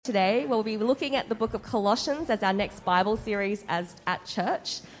Today, we'll be looking at the book of Colossians as our next Bible series at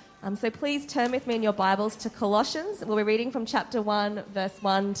church. So please turn with me in your Bibles to Colossians. We'll be reading from chapter 1, verse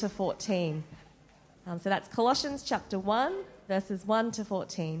 1 to 14. So that's Colossians chapter 1, verses 1 to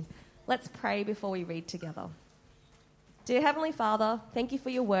 14. Let's pray before we read together. Dear Heavenly Father, thank you for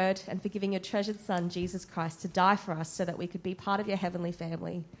your word and for giving your treasured Son, Jesus Christ, to die for us so that we could be part of your heavenly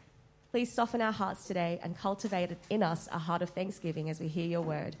family. Please soften our hearts today and cultivate in us a heart of thanksgiving as we hear your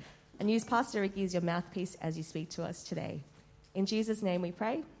word. And use Pastor Ricky as your mouthpiece as you speak to us today. In Jesus' name we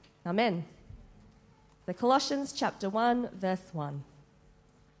pray. Amen. So Colossians chapter 1, verse 1.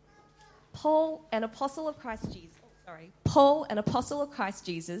 Paul, an apostle of Christ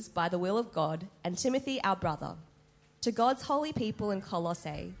Jesus, by the will of God, and Timothy, our brother, to God's holy people in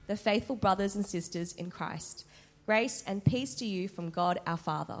Colossae, the faithful brothers and sisters in Christ, grace and peace to you from God our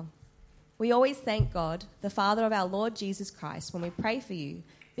Father. We always thank God, the Father of our Lord Jesus Christ, when we pray for you,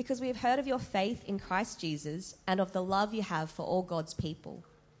 because we have heard of your faith in Christ Jesus and of the love you have for all God's people.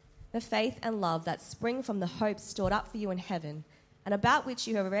 The faith and love that spring from the hope stored up for you in heaven, and about which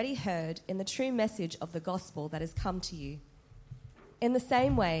you have already heard in the true message of the gospel that has come to you. In the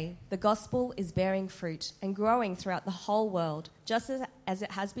same way, the gospel is bearing fruit and growing throughout the whole world, just as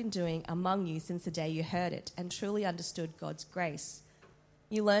it has been doing among you since the day you heard it and truly understood God's grace.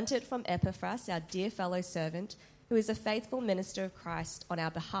 You learnt it from Epaphras, our dear fellow servant, who is a faithful minister of Christ on our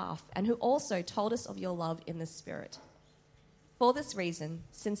behalf, and who also told us of your love in the Spirit. For this reason,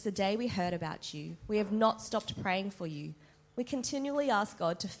 since the day we heard about you, we have not stopped praying for you. We continually ask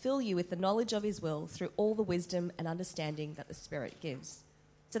God to fill you with the knowledge of his will through all the wisdom and understanding that the Spirit gives,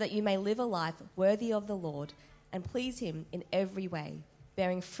 so that you may live a life worthy of the Lord and please him in every way,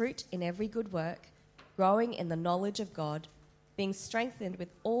 bearing fruit in every good work, growing in the knowledge of God, being strengthened with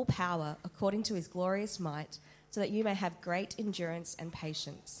all power according to his glorious might, so that you may have great endurance and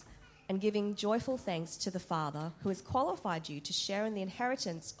patience, and giving joyful thanks to the Father, who has qualified you to share in the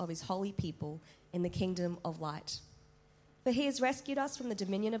inheritance of his holy people in the kingdom of light. For he has rescued us from the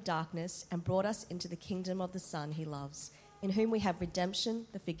dominion of darkness and brought us into the kingdom of the Son he loves, in whom we have redemption,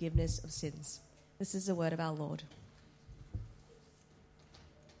 the forgiveness of sins. This is the word of our Lord.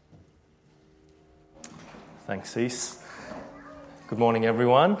 Thanks, Cease. Good morning,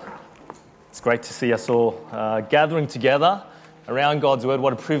 everyone. It's great to see us all gathering together around God's Word.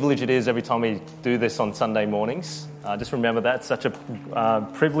 What a privilege it is every time we do this on Sunday mornings. Just remember that. It's such a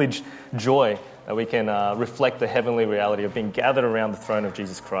privileged joy that we can reflect the heavenly reality of being gathered around the throne of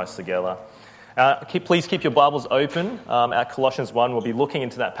Jesus Christ together. Please keep your Bibles open at Colossians 1. We'll be looking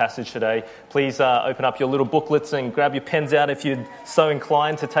into that passage today. Please open up your little booklets and grab your pens out if you're so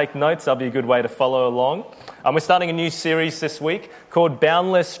inclined to take notes. That'll be a good way to follow along. We're starting a new series this week called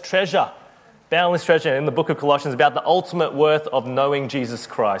Boundless Treasure. Boundless Treasure in the book of Colossians, about the ultimate worth of knowing Jesus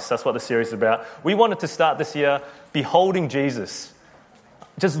Christ. That's what the series is about. We wanted to start this year beholding Jesus,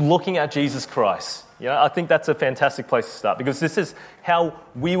 just looking at Jesus Christ. I think that's a fantastic place to start, because this is how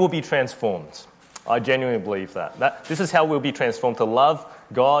we will be transformed. I genuinely believe that this is how we'll be transformed, to love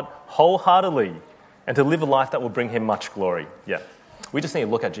God wholeheartedly and to live a life that will bring him much glory. Yeah, we just need to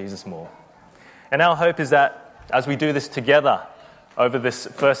look at Jesus more. And our hope is that as we do this together over this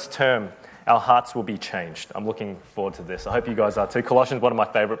first term, our hearts will be changed. I'm looking forward to this. I hope you guys are too. Colossians, one of my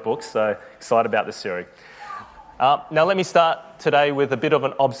favourite books, so excited about this series. Now let me start today with a bit of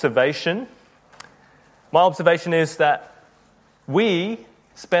an observation. My observation is that we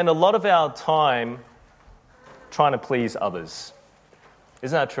spend a lot of our time trying to please others.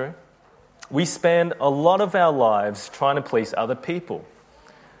 Isn't that true? We spend a lot of our lives trying to please other people.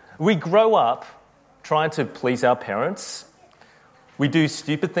 We grow up trying to please our parents. We do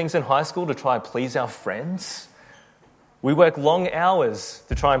stupid things in high school to try and please our friends. We work long hours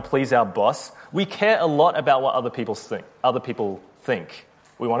to try and please our boss. We care a lot about what other people think.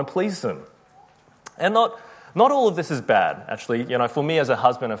 We want to please them. And not all of this is bad, actually. For me as a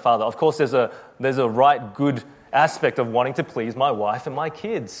husband and father, of course there's a right good aspect of wanting to please my wife and my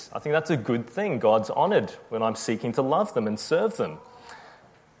kids. I think that's a good thing. God's honoured when I'm seeking to love them and serve them.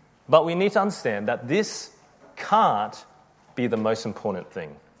 But we need to understand that this can't be the most important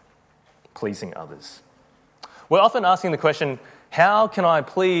thing, pleasing others. We're often asking the question, how can I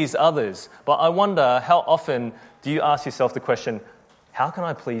please others? But I wonder, how often do you ask yourself the question, how can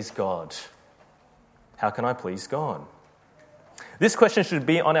I please God? How can I please God? This question should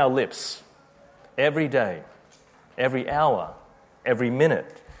be on our lips every day, every hour, every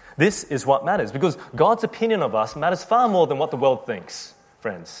minute. This is what matters, because God's opinion of us matters far more than what the world thinks,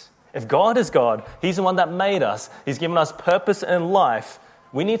 friends. If God is God, he's the one that made us, he's given us purpose and life,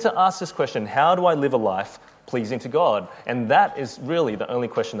 we need to ask this question, how do I live a life pleasing to God? And that is really the only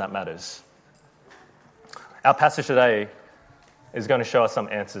question that matters. Our passage today is going to show us some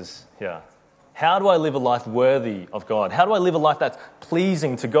answers here. How do I live a life worthy of God? How do I live a life that's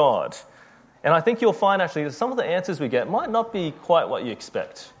pleasing to God? And I think you'll find actually that some of the answers we get might not be quite what you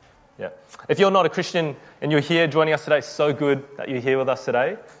expect. Yeah. If you're not a Christian and you're here joining us today, it's so good that you're here with us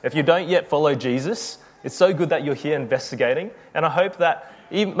today. If you don't yet follow Jesus, it's so good that you're here investigating. And I hope that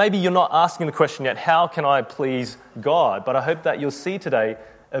maybe you're not asking the question yet, how can I please God? But I hope that you'll see today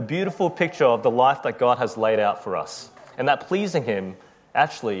a beautiful picture of the life that God has laid out for us. And that pleasing Him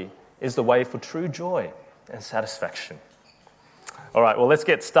actually is the way for true joy and satisfaction. All right, well, let's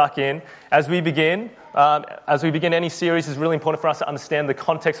get stuck in. As we begin any series, it's really important for us to understand the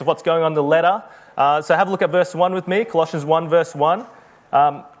context of what's going on in the letter. So have a look at verse 1 with me, Colossians 1, verse 1.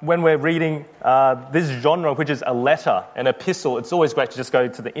 When we're reading this genre, which is a letter, an epistle, it's always great to just go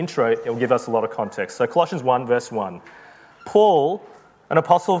to the intro. It will give us a lot of context. So Colossians 1, verse 1. Paul, an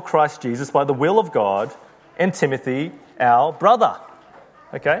apostle of Christ Jesus, by the will of God, and Timothy, our brother.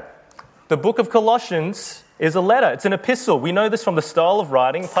 Okay? The book of Colossians is a letter. It's an epistle. We know this from the style of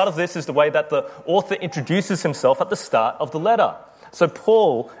writing. Part of this is the way that the author introduces himself at the start of the letter. So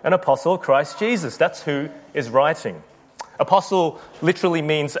Paul, an apostle of Christ Jesus, that's who is writing. Apostle literally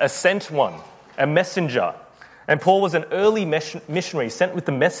means a sent one, a messenger. And Paul was an early missionary sent with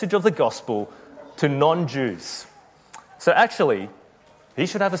the message of the gospel to non-Jews. So actually, he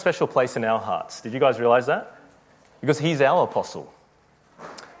should have a special place in our hearts. Did you guys realize that? Because he's our apostle.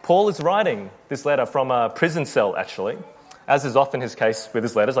 Paul is writing this letter from a prison cell, actually, as is often his case with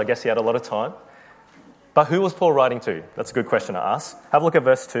his letters. I guess he had a lot of time. But who was Paul writing to? That's a good question to ask. Have a look at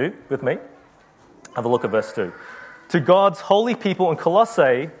verse 2 with me. Have a look at verse 2. To God's holy people in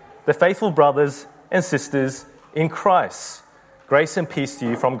Colossae, the faithful brothers and sisters in Christ, grace and peace to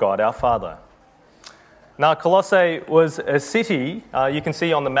you from God our Father. Now, Colossae was a city, you can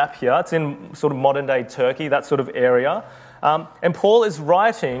see on the map here. It's in sort of modern-day Turkey, that sort of area. And Paul is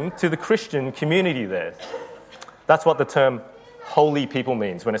writing to the Christian community there. That's what the term holy people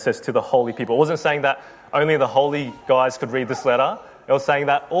means when it says to the holy people. It wasn't saying that only the holy guys could read this letter. It was saying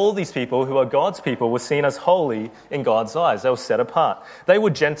that all these people who are God's people were seen as holy in God's eyes. They were set apart. They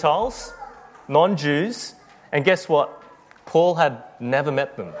were Gentiles, non-Jews, and guess what? Paul had never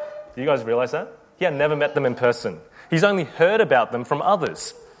met them. Do you guys realize that? He had never met them in person. He's only heard about them from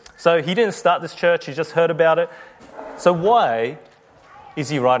others. So he didn't start this church, he just heard about it. So why is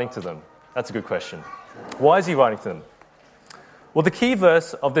he writing to them? That's a good question. Why is he writing to them? Well, the key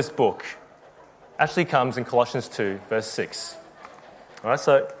verse of this book actually comes in Colossians 2, verse 6. All right,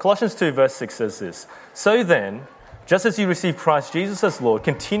 so Colossians 2, verse 6 says this. So then, just as you received Christ Jesus as Lord,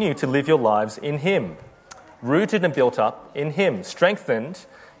 continue to live your lives in Him, rooted and built up in Him, strengthened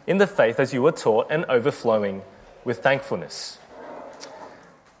in the faith as you were taught, and overflowing with thankfulness.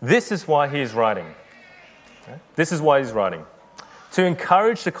 This is why he is writing. This is why he's writing. To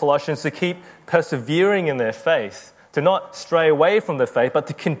encourage the Colossians to keep persevering in their faith, to not stray away from their faith, but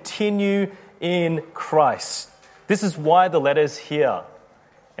to continue in Christ. This is why the letter is here.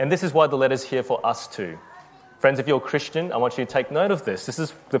 And this is why the letter is here for us too. Friends, if you're a Christian, I want you to take note of this. This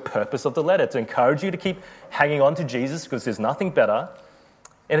is the purpose of the letter, to encourage you to keep hanging on to Jesus because there's nothing better.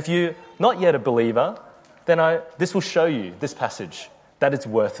 And if you're not yet a believer, then this will show you, this passage, that it's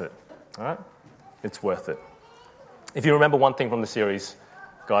worth it. All right? It's worth it. If you remember one thing from the series,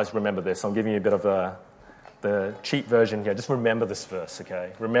 guys, remember this. I'm giving you a bit of the cheap version here. Just remember this verse,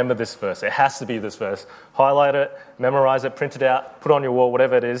 okay? Remember this verse. It has to be this verse. Highlight it, memorize it, print it out, put it on your wall,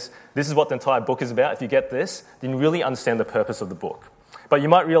 whatever it is. This is what the entire book is about. If you get this, then you really understand the purpose of the book. But you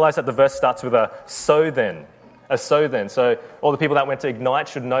might realize that the verse starts with a so then. A so then. So all the people that went to Ignite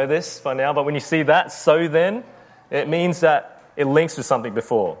should know this by now. But when you see that, so then, it means that it links to something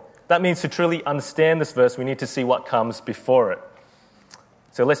before. That means to truly understand this verse, we need to see what comes before it.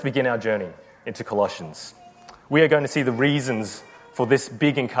 So let's begin our journey into Colossians. We are going to see the reasons for this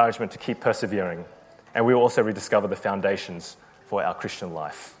big encouragement to keep persevering. And we will also rediscover the foundations for our Christian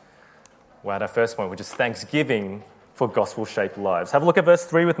life. We're at our first point, which is thanksgiving for gospel-shaped lives. Have a look at verse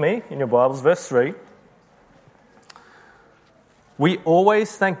 3 with me in your Bibles. Verse 3. We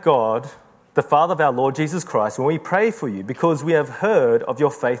always thank God, the Father of our Lord Jesus Christ, when we pray for you, because we have heard of your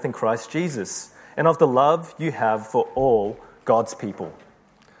faith in Christ Jesus and of the love you have for all God's people.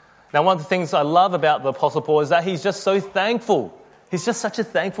 Now, one of the things I love about the Apostle Paul is that he's just so thankful. He's just such a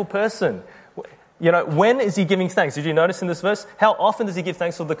thankful person. You know, when is he giving thanks? Did you notice in this verse? How often does he give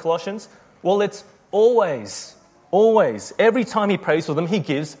thanks for the Colossians? Well, it's always, always. Every time he prays for them, he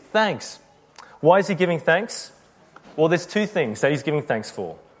gives thanks. Why is he giving thanks? Well, there's two things that he's giving thanks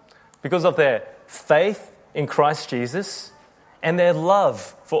for. Because of their faith in Christ Jesus and their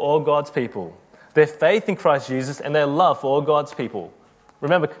love for all God's people. Their faith in Christ Jesus and their love for all God's people.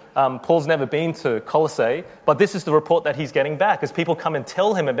 Remember, Paul's never been to Colossae, but this is the report that he's getting back. As people come and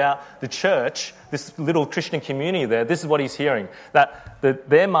tell him about the church, this little Christian community there, this is what he's hearing. That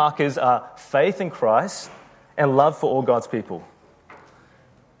their markers are faith in Christ and love for all God's people.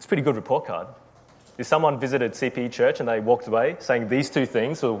 It's a pretty good report card. If someone visited CPE Church and they walked away saying these two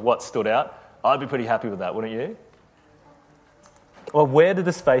things were what stood out, I'd be pretty happy with that, wouldn't you? Well, where did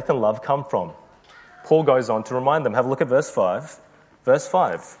this faith and love come from? Paul goes on to remind them. Have a look at verse 5. Verse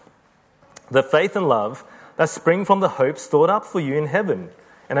 5. The faith and love that spring from the hope stored up for you in heaven,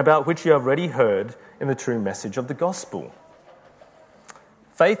 and about which you have already heard in the true message of the gospel.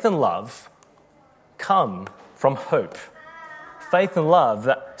 Faith and love come from hope. Faith and love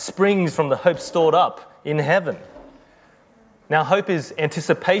that springs from the hope stored up in heaven. Now, hope is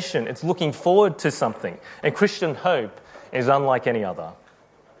anticipation. It's looking forward to something. And Christian hope is unlike any other.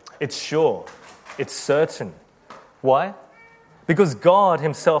 It's sure. It's certain. Why? Because God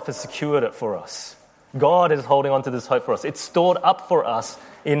himself has secured it for us. God is holding on to this hope for us. It's stored up for us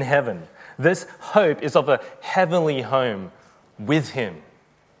in heaven. This hope is of a heavenly home with him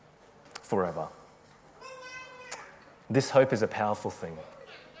forever. This hope is a powerful thing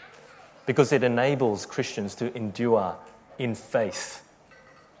because it enables Christians to endure in faith,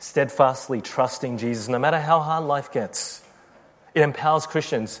 steadfastly trusting Jesus no matter how hard life gets. It empowers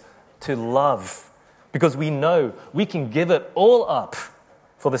Christians to love because we know we can give it all up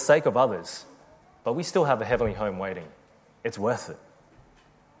for the sake of others, but we still have a heavenly home waiting. It's worth it.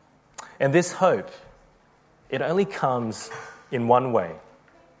 And this hope, it only comes in one way.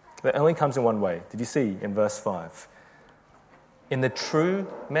 It only comes in one way. Did you see in verse 5? In the true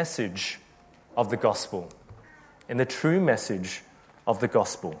message of the gospel. In the true message of the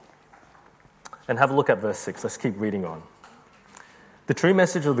gospel. And have a look at verse 6. Let's keep reading on. The true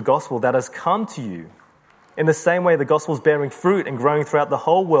message of the gospel that has come to you. In the same way, the gospel is bearing fruit and growing throughout the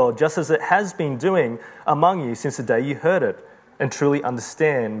whole world, just as it has been doing among you since the day you heard it and truly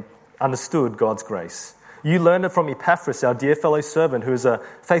understood God's grace. You learned it from Epaphras, our dear fellow servant, who is a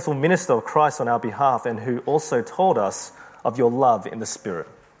faithful minister of Christ on our behalf and who also told us of your love in the Spirit.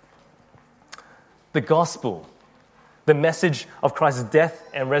 The gospel, the message of Christ's death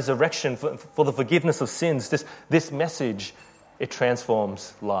and resurrection for the forgiveness of sins, this message, it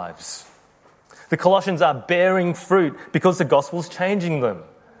transforms lives. The Colossians are bearing fruit because the gospel's changing them.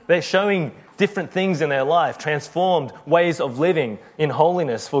 They're showing different things in their life, transformed ways of living in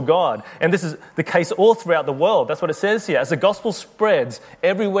holiness for God. And this is the case all throughout the world. That's what it says here. As the gospel spreads,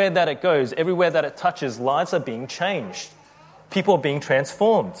 everywhere that it goes, everywhere that it touches, lives are being changed. People are being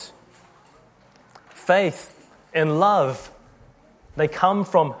transformed. Faith and love, they come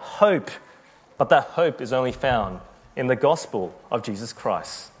from hope, but that hope is only found in the gospel of Jesus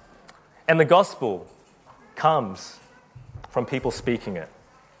Christ. And the gospel comes from people speaking it.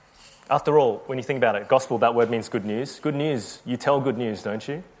 After all, when you think about it, gospel, that word means good news. Good news, you tell good news, don't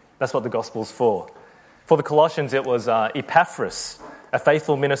you? That's what the gospel's for. For the Colossians, it was Epaphras, a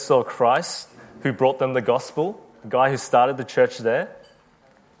faithful minister of Christ who brought them the gospel, the guy who started the church there.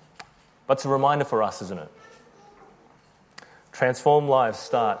 But it's a reminder for us, isn't it? Transformed lives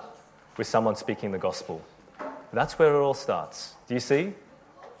start with someone speaking the gospel. That's where it all starts. Do you see?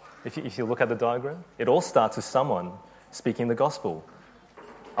 If you look at the diagram, it all starts with someone speaking the gospel.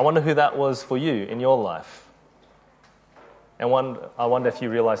 I wonder who that was for you in your life. And I wonder if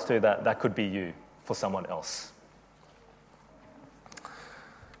you realize too that could be you for someone else.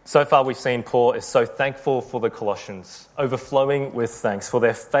 So far we've seen Paul is so thankful for the Colossians, overflowing with thanks for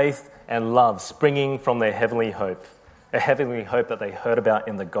their faith and love springing from their heavenly hope, a heavenly hope that they heard about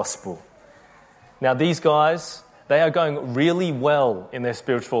in the gospel. Now these guys, they are going really well in their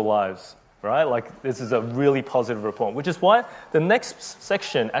spiritual lives, right? Like this is a really positive report, which is why the next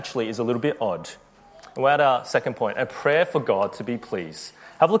section actually is a little bit odd. We're at our second point, a prayer for God to be pleased.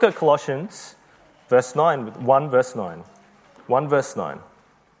 Have a look at Colossians verse 9, 1 verse 9. 1 verse 9.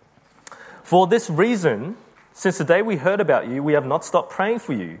 For this reason, since the day we heard about you, we have not stopped praying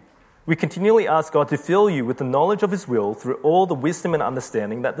for you. We continually ask God to fill you with the knowledge of his will through all the wisdom and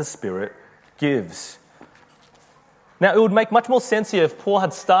understanding that the Spirit gives. Now, it would make much more sense here if Paul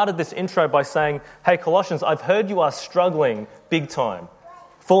had started this intro by saying, hey, Colossians, I've heard you are struggling big time.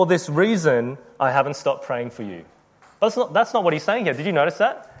 For this reason, I haven't stopped praying for you. But that's not what he's saying here. Did you notice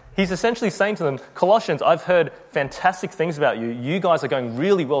that? He's essentially saying to them, Colossians, I've heard fantastic things about you. You guys are going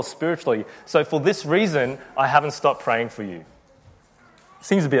really well spiritually. So for this reason, I haven't stopped praying for you.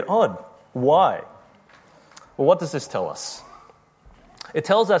 Seems a bit odd. Why? Well, what does this tell us? It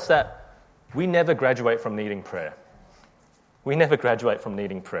tells us that we never graduate from needing prayer. We never graduate from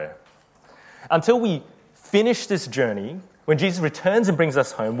needing prayer. Until we finish this journey, when Jesus returns and brings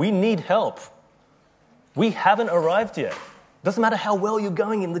us home, we need help. We haven't arrived yet. Doesn't matter how well you're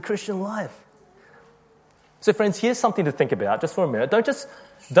going in the Christian life. So friends, here's something to think about just for a minute.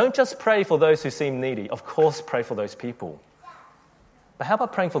 Don't just pray for those who seem needy. Of course, pray for those people. But how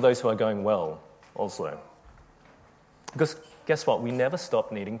about praying for those who are going well also? Because guess what? We never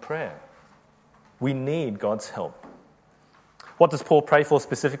stop needing prayer. We need God's help. What does Paul pray for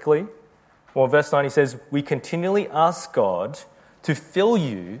specifically? Well, in verse 9 he says, we continually ask God to fill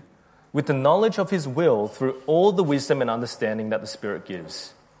you with the knowledge of his will through all the wisdom and understanding that the Spirit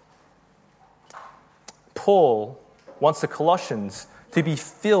gives. Paul wants the Colossians to be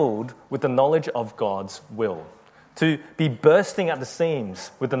filled with the knowledge of God's will, to be bursting at the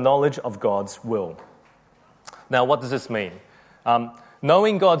seams with the knowledge of God's will. Now, what does this mean?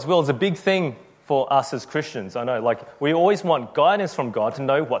 Knowing God's will is a big thing for us as Christians. I know, we always want guidance from God to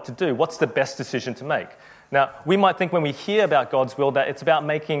know what to do. What's the best decision to make? Now, we might think when we hear about God's will that it's about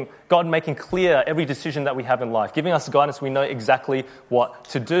God making clear every decision that we have in life, giving us guidance we know exactly what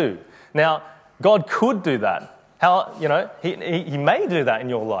to do. Now, God could do that. He may do that in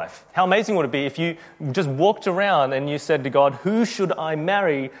your life. How amazing would it be if you just walked around and you said to God, who should I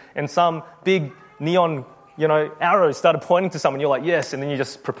marry? And some big neon arrows started pointing to someone. You're like, yes, and then you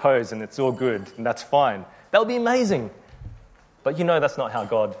just propose and it's all good and that's fine. That would be amazing. But that's not how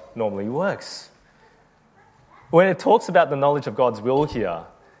God normally works. When it talks about the knowledge of God's will here,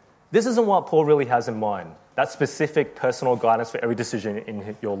 this isn't what Paul really has in mind, that specific personal guidance for every decision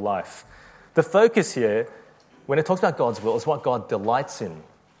in your life. The focus here, when it talks about God's will, is what God delights in,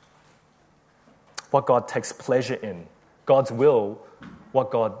 what God takes pleasure in. God's will,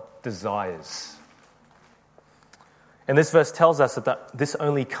 what God desires. And this verse tells us that this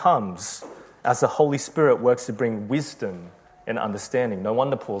only comes as the Holy Spirit works to bring wisdom and understanding. No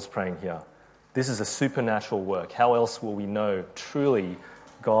wonder Paul's praying here. This is a supernatural work. How else will we know truly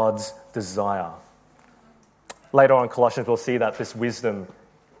God's desire? Later on in Colossians, we'll see that this wisdom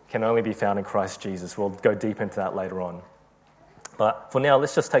can only be found in Christ Jesus. We'll go deep into that later on. But for now,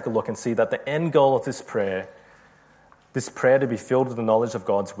 let's just take a look and see that the end goal of this prayer to be filled with the knowledge of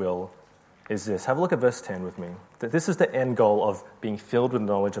God's will, is this. Have a look at verse 10 with me. That this is the end goal of being filled with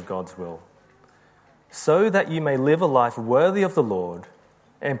knowledge of God's will. So that you may live a life worthy of the Lord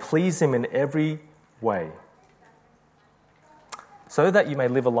and please him in every way. So that you may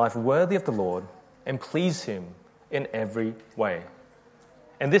live a life worthy of the Lord and please him in every way.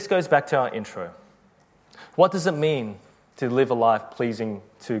 And this goes back to our intro. What does it mean to live a life pleasing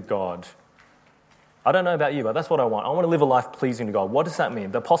to God? I don't know about you, but that's what I want. I want to live a life pleasing to God. What does that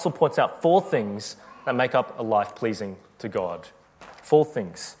mean? The apostle points out 4 things that make up a life pleasing to God. 4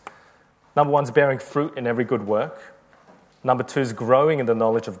 things. Number 1 is bearing fruit in every good work. Number 2 is growing in the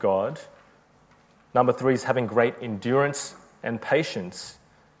knowledge of God. Number 3 is having great endurance and patience.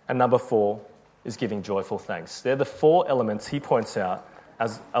 And number 4 is giving joyful thanks. They're the 4 elements he points out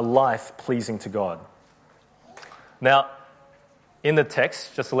as a life pleasing to God. Now, in the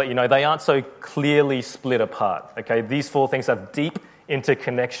text, just to let you know, they aren't so clearly split apart. Okay, these 4 things have deep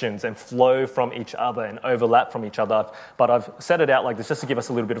interconnections and flow from each other and overlap from each other. But I've set it out like this just to give us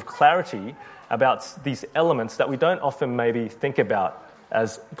a little bit of clarity about these elements that we don't often maybe think about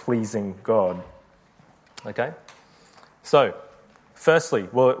as pleasing God. Okay? So, firstly,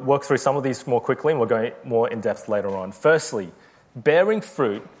 we'll work through some of these more quickly and we'll go more in depth later on. Firstly, bearing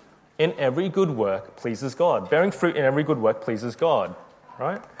fruit in every good work pleases God. Bearing fruit in every good work pleases God.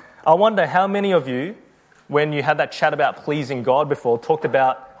 Right? I wonder how many of you, when you had that chat about pleasing God before, talked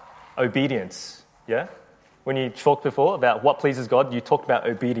about obedience. Yeah? When you talked before about what pleases God, you talked about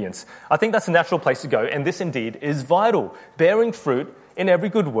obedience. I think that's a natural place to go, and this indeed is vital. Bearing fruit in every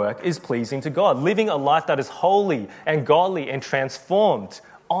good work is pleasing to God. Living a life that is holy and godly and transformed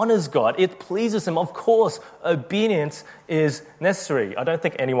honors God. It pleases him. Of course, obedience is necessary. I don't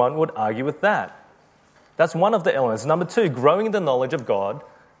think anyone would argue with that. That's one of the elements. Number 2, growing in the knowledge of God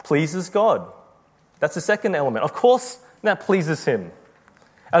pleases God. That's the second element. Of course, that pleases him.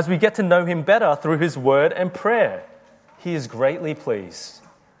 As we get to know him better through his word and prayer, he is greatly pleased.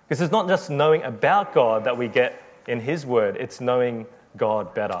 Because it's not just knowing about God that we get in his word, it's knowing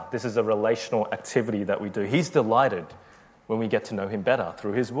God better. This is a relational activity that we do. He's delighted when we get to know him better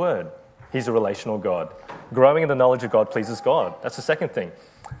through his word. He's a relational God. Growing in the knowledge of God pleases God. That's the second thing.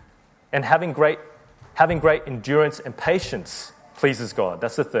 And having great endurance and patience pleases God.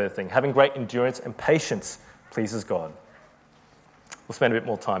 That's the third thing. Having great endurance and patience pleases God. We'll spend a bit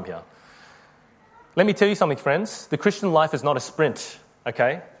more time here. Let me tell you something, friends. The Christian life is not a sprint,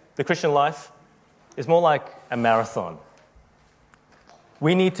 okay? the Christian life is more like a marathon.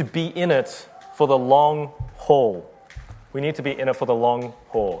 We need to be in it for the long haul. We need to be in it for the long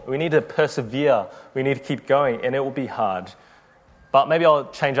haul. We need to persevere. We need to keep going, and it will be hard. But maybe I'll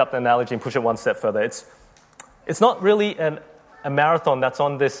change up the analogy and push it one step further. It's not really a marathon that's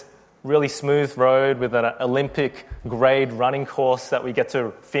on this really smooth road with an Olympic grade running course that we get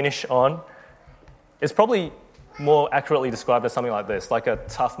to finish on. It's probably more accurately described as something like this, like a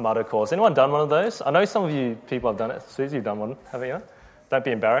Tough Mudder course. Anyone done one of those? I know some of you people have done it. Susie, you've done one, haven't you? Don't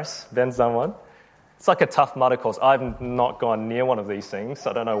be embarrassed. Ben's done one. It's like a Tough Mudder course. I've not gone near one of these things, so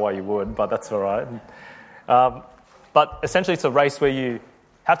I don't know why you would, but that's all right. But essentially it's a race where you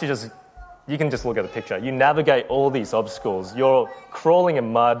have to you can just look at the picture. You navigate all these obstacles. You're crawling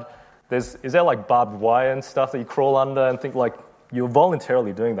in mud. Is there like barbed wire and stuff that you crawl under and think like you're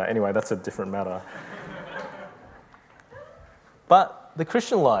voluntarily doing that? Anyway, that's a different matter. But the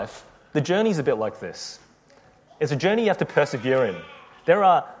Christian life, the journey's a bit like this. It's a journey you have to persevere in. There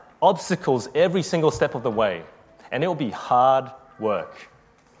are obstacles every single step of the way, and it will be hard work.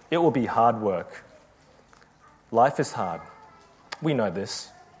 It will be hard work. Life is hard. We know this.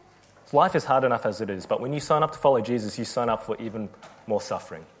 Life is hard enough as it is, but when you sign up to follow Jesus, you sign up for even more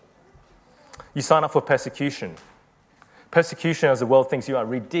suffering. You sign up for persecution. Persecution as the world thinks you are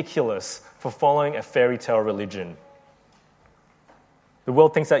ridiculous for following a fairy tale religion. The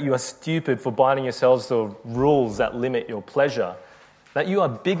world thinks that you are stupid for binding yourselves to rules that limit your pleasure, that you are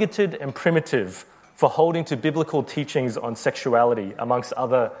bigoted and primitive for holding to biblical teachings on sexuality, amongst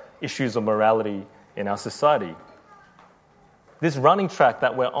other issues of morality in our society. This running track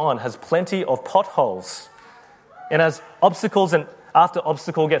that we're on has plenty of potholes. And as obstacles and after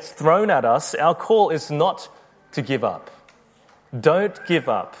obstacle gets thrown at us, our call is not to give up. Don't give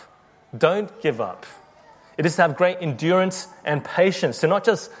up. Don't give up. It is to have great endurance and patience, to not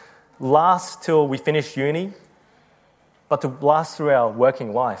just last till we finish uni, but to last through our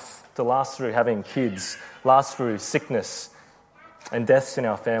working life, to last through having kids, last through sickness and deaths in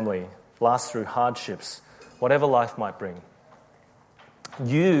our family, last through hardships, whatever life might bring.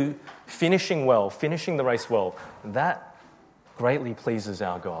 You finishing well, finishing the race well, that greatly pleases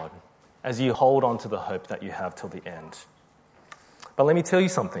our God as you hold on to the hope that you have till the end. But let me tell you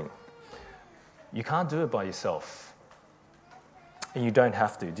something. You can't do it by yourself. And you don't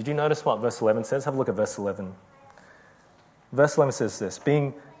have to. Did you notice what verse 11 says? Have a look at verse 11. Verse 11 says this,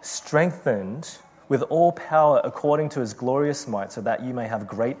 being strengthened with all power according to his glorious might, so that you may have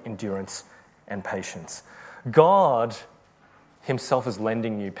great endurance and patience. God himself is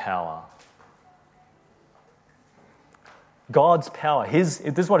lending you power. God's power, this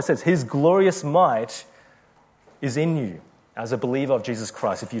is what it says, his glorious might is in you as a believer of Jesus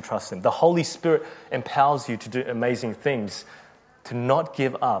Christ if you trust him. The Holy Spirit empowers you to do amazing things, to not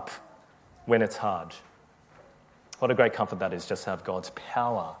give up when it's hard. What a great comfort that is, just to have God's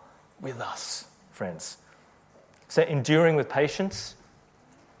power with us, friends. So enduring with patience,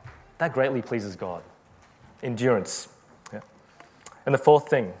 that greatly pleases God. Endurance. Yeah. And the fourth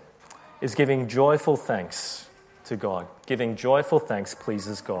thing is giving joyful thanks to God. Giving joyful thanks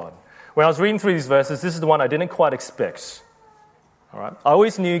pleases God. When I was reading through these verses, this is the one I didn't quite expect. All right? I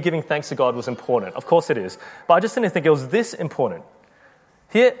always knew giving thanks to God was important. Of course it is. But I just didn't think it was this important.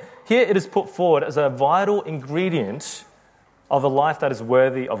 Here it is put forward as a vital ingredient of a life that is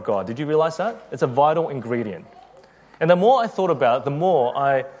worthy of God. Did you realize that? It's a vital ingredient. And the more I thought about it, the more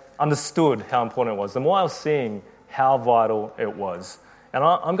I understood how important it was. The more I was seeing how vital it was. And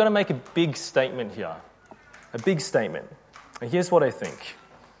I'm going to make a big statement here. A big statement. And here's what I think.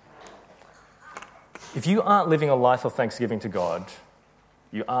 If you aren't living a life of thanksgiving to God,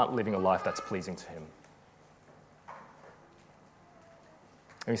 you aren't living a life that's pleasing to him.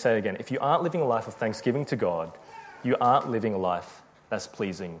 Let me say it again. If you aren't living a life of thanksgiving to God, you aren't living a life that's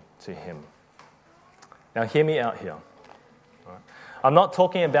pleasing to him. Now, hear me out here. All right? I'm not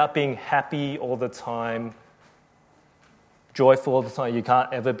talking about being happy all the time, joyful all the time. You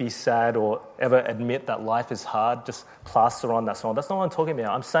can't ever be sad or ever admit that life is hard. Just plaster on that song. That's not what I'm talking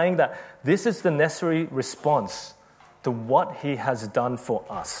about. I'm saying that this is the necessary response to what he has done for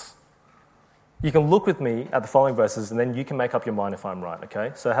us. You can look with me at the following verses, and then you can make up your mind if I'm right,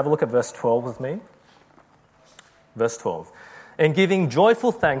 okay? So have a look at verse 12 with me. Verse 12. And giving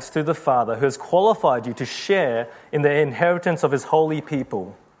joyful thanks to the Father who has qualified you to share in the inheritance of his holy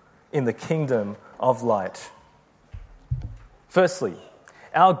people in the kingdom of light. Firstly,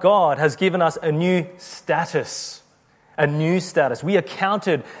 our God has given us a new status. A new status. We are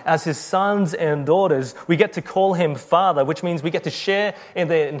counted as his sons and daughters. We get to call him Father, which means we get to share in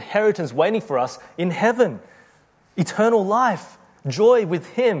the inheritance waiting for us in heaven. Eternal life. Joy with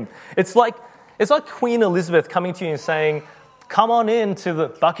him. It's like Queen Elizabeth coming to you and saying, come on in to the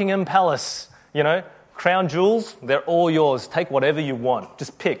Buckingham Palace, crown jewels, they're all yours. Take whatever you want.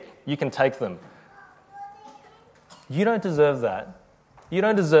 Just pick. You can take them. You don't deserve that. You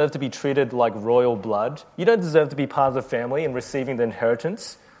don't deserve to be treated like royal blood. You don't deserve to be part of the family and receiving the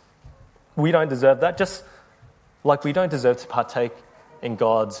inheritance. We don't deserve that, just like we don't deserve to partake in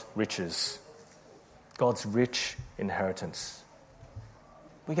God's riches, God's rich inheritance.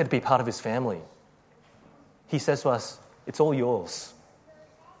 We get to be part of his family. He says to us, it's all yours.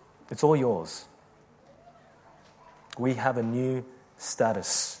 It's all yours. We have a new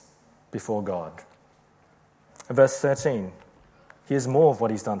status before God. Verse 13, here's more of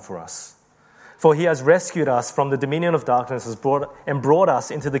what he's done for us. For he has rescued us from the dominion of darkness and brought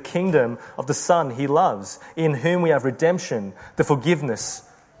us into the kingdom of the Son he loves, in whom we have redemption, the forgiveness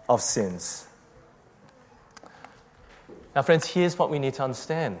of sins. Now, friends, here's what we need to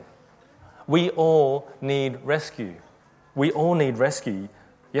understand. We all need rescue. We all need rescue.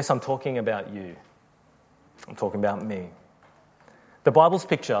 Yes, I'm talking about you. I'm talking about me. The Bible's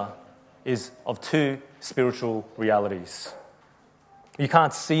picture is of two spiritual realities. You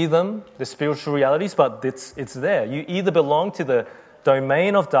can't see them, the spiritual realities, but it's there. You either belong to the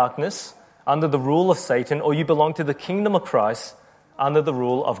domain of darkness under the rule of Satan, or you belong to the kingdom of Christ under the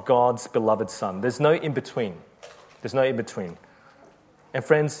rule of God's beloved Son. There's no in-between. There's no in-between. And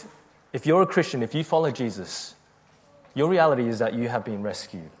friends, if you're a Christian, if you follow Jesus, your reality is that you have been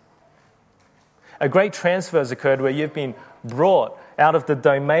rescued. A great transfer has occurred where you've been brought out of the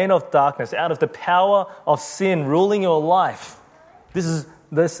domain of darkness, out of the power of sin ruling your life. This is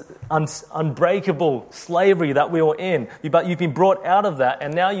this unbreakable slavery that we were in. But you've been brought out of that,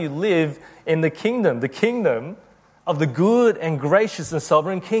 and now you live in the kingdom of the good and gracious and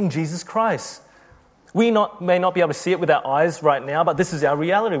sovereign King, Jesus Christ. We may not be able to see it with our eyes right now, but this is our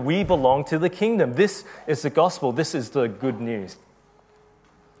reality. We belong to the kingdom. This is the gospel. This is the good news.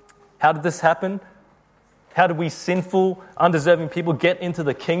 How did this happen? How did we sinful, undeserving people get into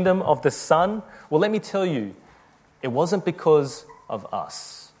the kingdom of the Son? Well, let me tell you, it wasn't because of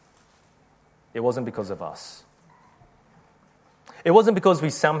us. It wasn't because of us. It wasn't because we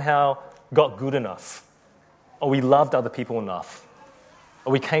somehow got good enough, or we loved other people enough,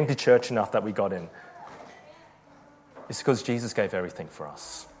 or we came to church enough that we got in. It's because Jesus gave everything for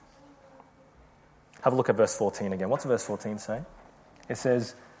us. Have a look at verse 14 again. What's verse 14 say? It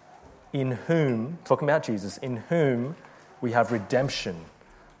says, in whom, talking about Jesus, in whom we have redemption,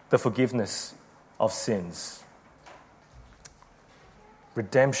 the forgiveness of sins.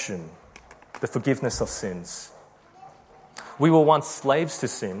 Redemption, the forgiveness of sins. We were once slaves to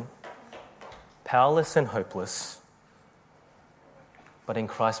sin, powerless and hopeless, but in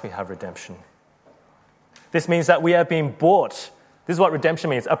Christ we have redemption. This means that we have been bought. This is what redemption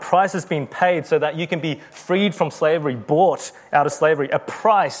means. A price has been paid so that you can be freed from slavery, bought out of slavery. A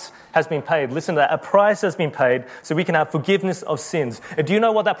price has been paid. Listen to that. A price has been paid so we can have forgiveness of sins. And do you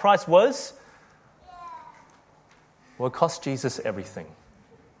know what that price was? Well, it cost Jesus everything.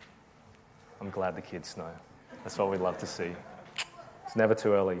 I'm glad the kids know. That's what we love to see. It's never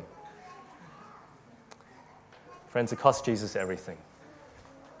too early. Friends, it cost Jesus everything.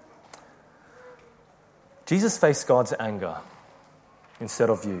 Jesus faced God's anger instead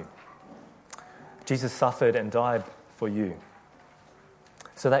of you. Jesus suffered and died for you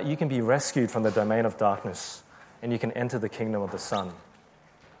so that you can be rescued from the domain of darkness and you can enter the kingdom of the Son.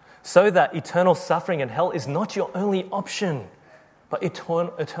 So that eternal suffering and hell is not your only option, but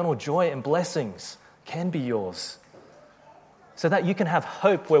eternal joy and blessings can be yours. So that you can have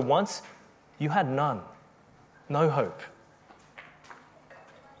hope where once you had none. No hope.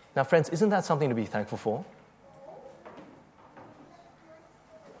 Now, friends, isn't that something to be thankful for?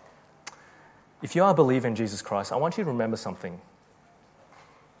 If you are a believer in Jesus Christ, I want you to remember something.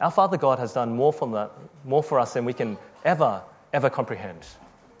 Our Father God has done more for us than we can ever comprehend.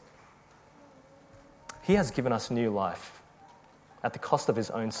 He has given us new life at the cost of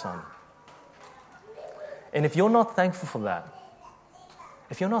his own Son. And if you're not thankful for that,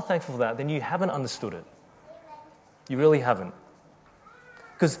 then you haven't understood it. You really haven't.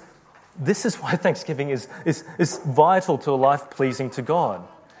 Because this is why Thanksgiving is vital to a life pleasing to God.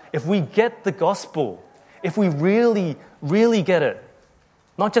 If we get the gospel, if we really, really get it,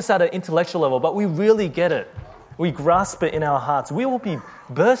 not just at an intellectual level, but we really get it, we grasp it in our hearts, we will be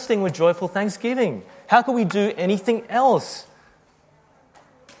bursting with joyful thanksgiving. How can we do anything else?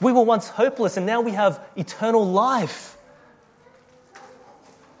 We were once hopeless and now we have eternal life.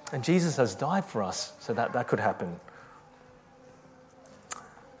 And Jesus has died for us so that could happen.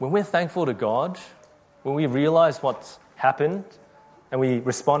 When we're thankful to God, when we realize what's happened, and we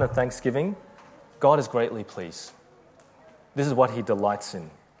respond in thanksgiving, God is greatly pleased. This is what he delights in.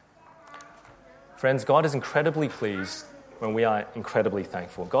 Friends, God is incredibly pleased when we are incredibly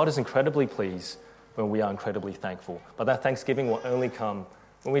thankful. God is incredibly pleased when we are incredibly thankful. But that thanksgiving will only come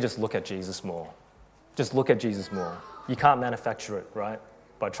when we just look at Jesus more. Just look at Jesus more. You can't manufacture it, right,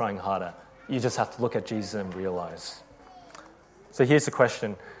 by trying harder. You just have to look at Jesus and realize. So here's the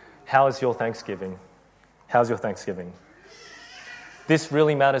question. How is your Thanksgiving? How's your Thanksgiving? This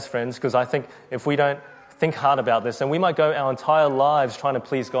really matters, friends, because I think if we don't think hard about this, then we might go our entire lives trying to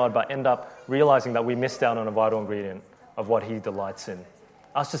please God, but end up realizing that we missed out on a vital ingredient of what he delights in.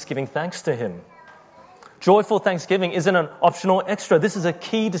 Us just giving thanks to him. Joyful thanksgiving isn't an optional extra. This is a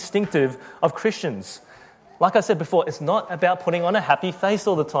key distinctive of Christians. Like I said before, it's not about putting on a happy face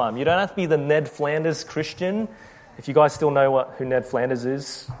all the time. You don't have to be the Ned Flanders Christian. If you guys still know who Ned Flanders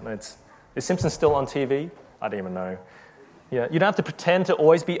is, is Simpson still on TV? I don't even know. Yeah, you don't have to pretend to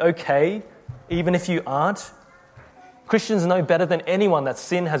always be okay, even if you aren't. Christians know better than anyone that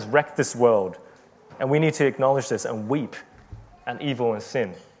sin has wrecked this world. And we need to acknowledge this and weep at evil and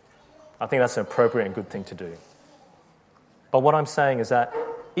sin. I think that's an appropriate and good thing to do. But what I'm saying is that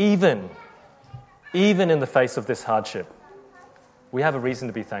even in the face of this hardship, we have a reason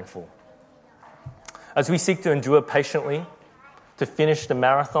to be thankful. As we seek to endure patiently, to finish the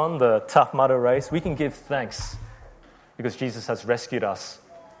marathon, the Tough Mudder race, we can give thanks because Jesus has rescued us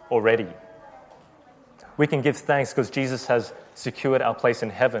already. We can give thanks because Jesus has secured our place in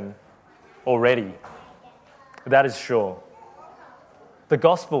heaven already. That is sure. The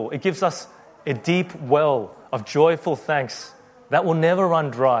gospel, it gives us a deep well of joyful thanks that will never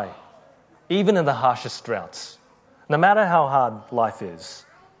run dry, even in the harshest droughts, no matter how hard life is.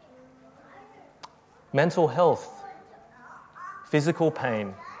 Mental health, physical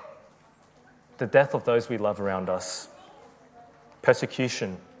pain, the death of those we love around us,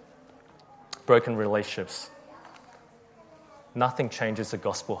 persecution, broken relationships. Nothing changes the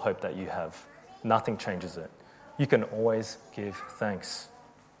gospel hope that you have. Nothing changes it. You can always give thanks.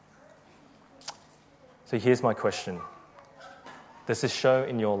 So here's my question. Does this show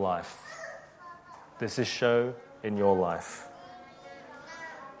in your life? Does this show in your life?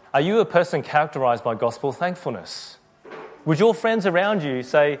 Are you a person characterized by gospel thankfulness? Would your friends around you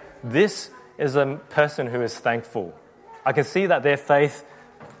say, this is a person who is thankful? I can see that their faith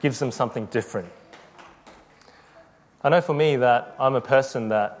gives them something different. I know for me that I'm a person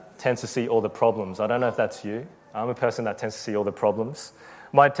that tends to see all the problems. I don't know if that's you. I'm a person that tends to see all the problems.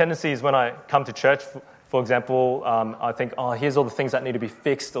 My tendency is when I come to church, for example, I think, here's all the things that need to be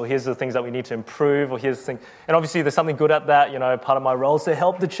fixed, or here's the things that we need to improve, or here's the thing. And obviously there's something good at that. Part of my role is to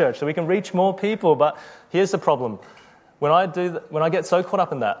help the church so we can reach more people. But here's the problem. When I get so caught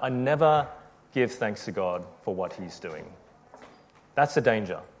up in that, I never give thanks to God for what he's doing. That's the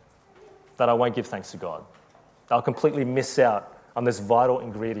danger, that I won't give thanks to God. I'll completely miss out on this vital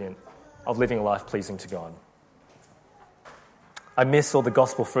ingredient of living a life pleasing to God. I miss all the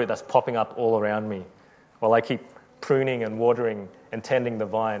gospel fruit that's popping up all around me while I keep pruning and watering and tending the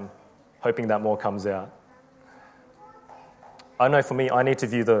vine, hoping that more comes out. I know for me, I need to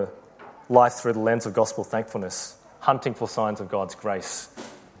view the life through the lens of gospel thankfulness, hunting for signs of God's grace.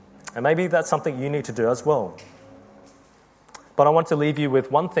 And maybe that's something you need to do as well. But I want to leave you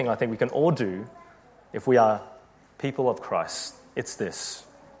with one thing I think we can all do if we are people of Christ. It's this,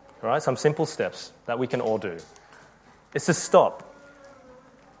 all right? Some simple steps that we can all do. It's to stop,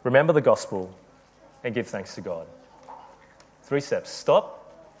 remember the gospel, and give thanks to God. 3 steps.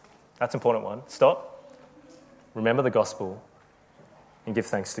 Stop. That's an important one. Stop. Remember the gospel, and give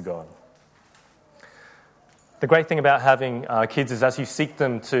thanks to God. The great thing about having kids is as you seek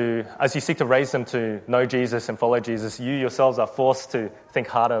to raise them to know Jesus and follow Jesus, you yourselves are forced to think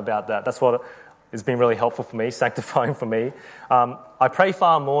harder about that. That's what has been really helpful for me, sanctifying for me. I pray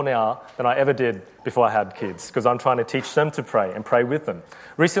far more now than I ever did before I had kids, because I'm trying to teach them to pray and pray with them.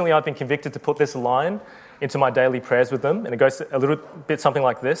 Recently, I've been convicted to put this line into my daily prayers with them, and it goes a little bit something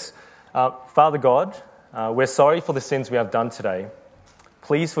like this. Father God, we're sorry for the sins we have done today.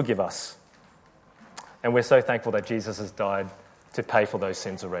 Please forgive us. And we're so thankful that Jesus has died to pay for those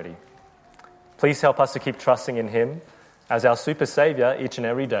sins already. Please help us to keep trusting in him as our super savior each and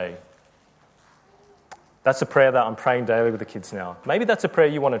every day. That's a prayer that I'm praying daily with the kids now. Maybe that's a prayer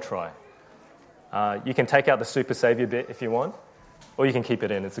you want to try. You can take out the super savior bit if you want, or you can keep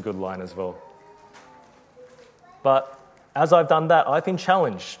it in. It's a good line as well. But as I've done that, I've been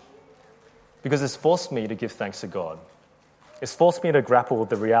challenged because it's forced me to give thanks to God. It's forced me to grapple with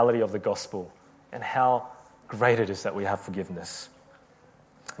the reality of the gospel and how great it is that we have forgiveness.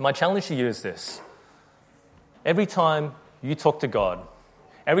 And my challenge to you is this. Every time you talk to God.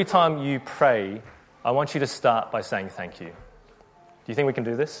 Every time you pray, I want you to start by saying thank you. Do you think we can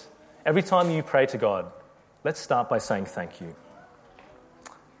do this? Every time you pray to God, let's start by saying thank you.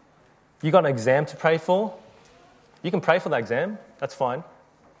 You got an exam to pray for? You can pray for that exam, that's fine.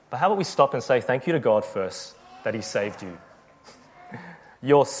 But how about we stop and say thank you to God first, that He saved you.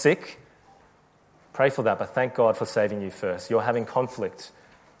 You're sick, pray for that, but thank God for saving you first. You're having conflict,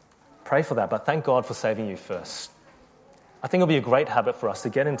 pray for that, but thank God for saving you first. I think it'll be a great habit for us to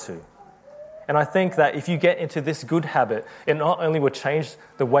get into. And I think that if you get into this good habit, it not only will change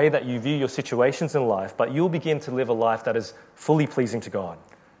the way that you view your situations in life, but you'll begin to live a life that is fully pleasing to God.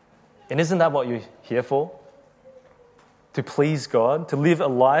 And isn't that what you're here for? To please God, to live a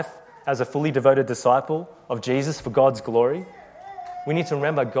life as a fully devoted disciple of Jesus for God's glory? We need to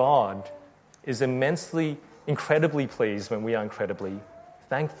remember God is immensely, incredibly pleased when we are incredibly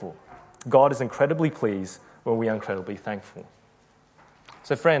thankful. God is incredibly pleased when we are incredibly thankful.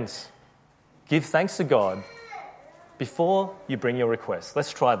 So friends, give thanks to God before you bring your request.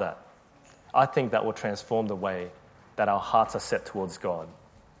 Let's try that. I think that will transform the way that our hearts are set towards God.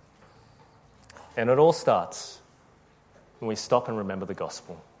 And it all starts when we stop and remember the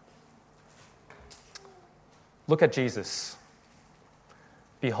gospel. Look at Jesus.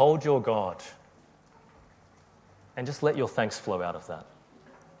 Behold your God. And just let your thanks flow out of that.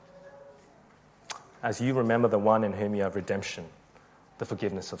 As you remember the one in whom you have redemption, the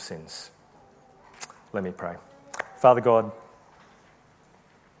forgiveness of sins. Let me pray. Father God,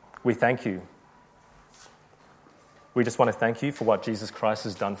 we thank you. We just want to thank you for what Jesus Christ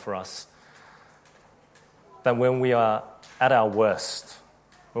has done for us. That when we are at our worst,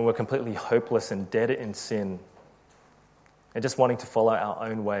 when we're completely hopeless and dead in sin, and just wanting to follow our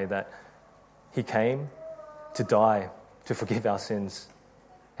own way, that He came to die to forgive our sins,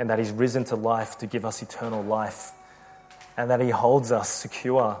 and that He's risen to life to give us eternal life, and that He holds us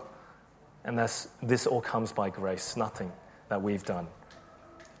secure, and this all comes by grace, nothing that we've done.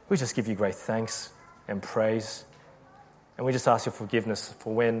 We just give you great thanks and praise, and we just ask your forgiveness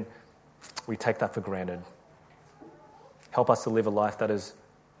for when we take that for granted. Help us to live a life that is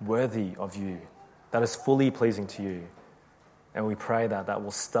worthy of you, that is fully pleasing to you. And we pray that that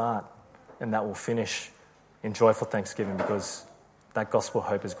will start and that will finish in joyful thanksgiving, because that gospel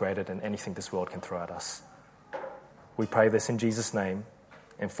hope is greater than anything this world can throw at us. We pray this in Jesus' name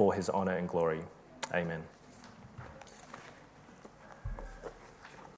and for His honor and glory. Amen.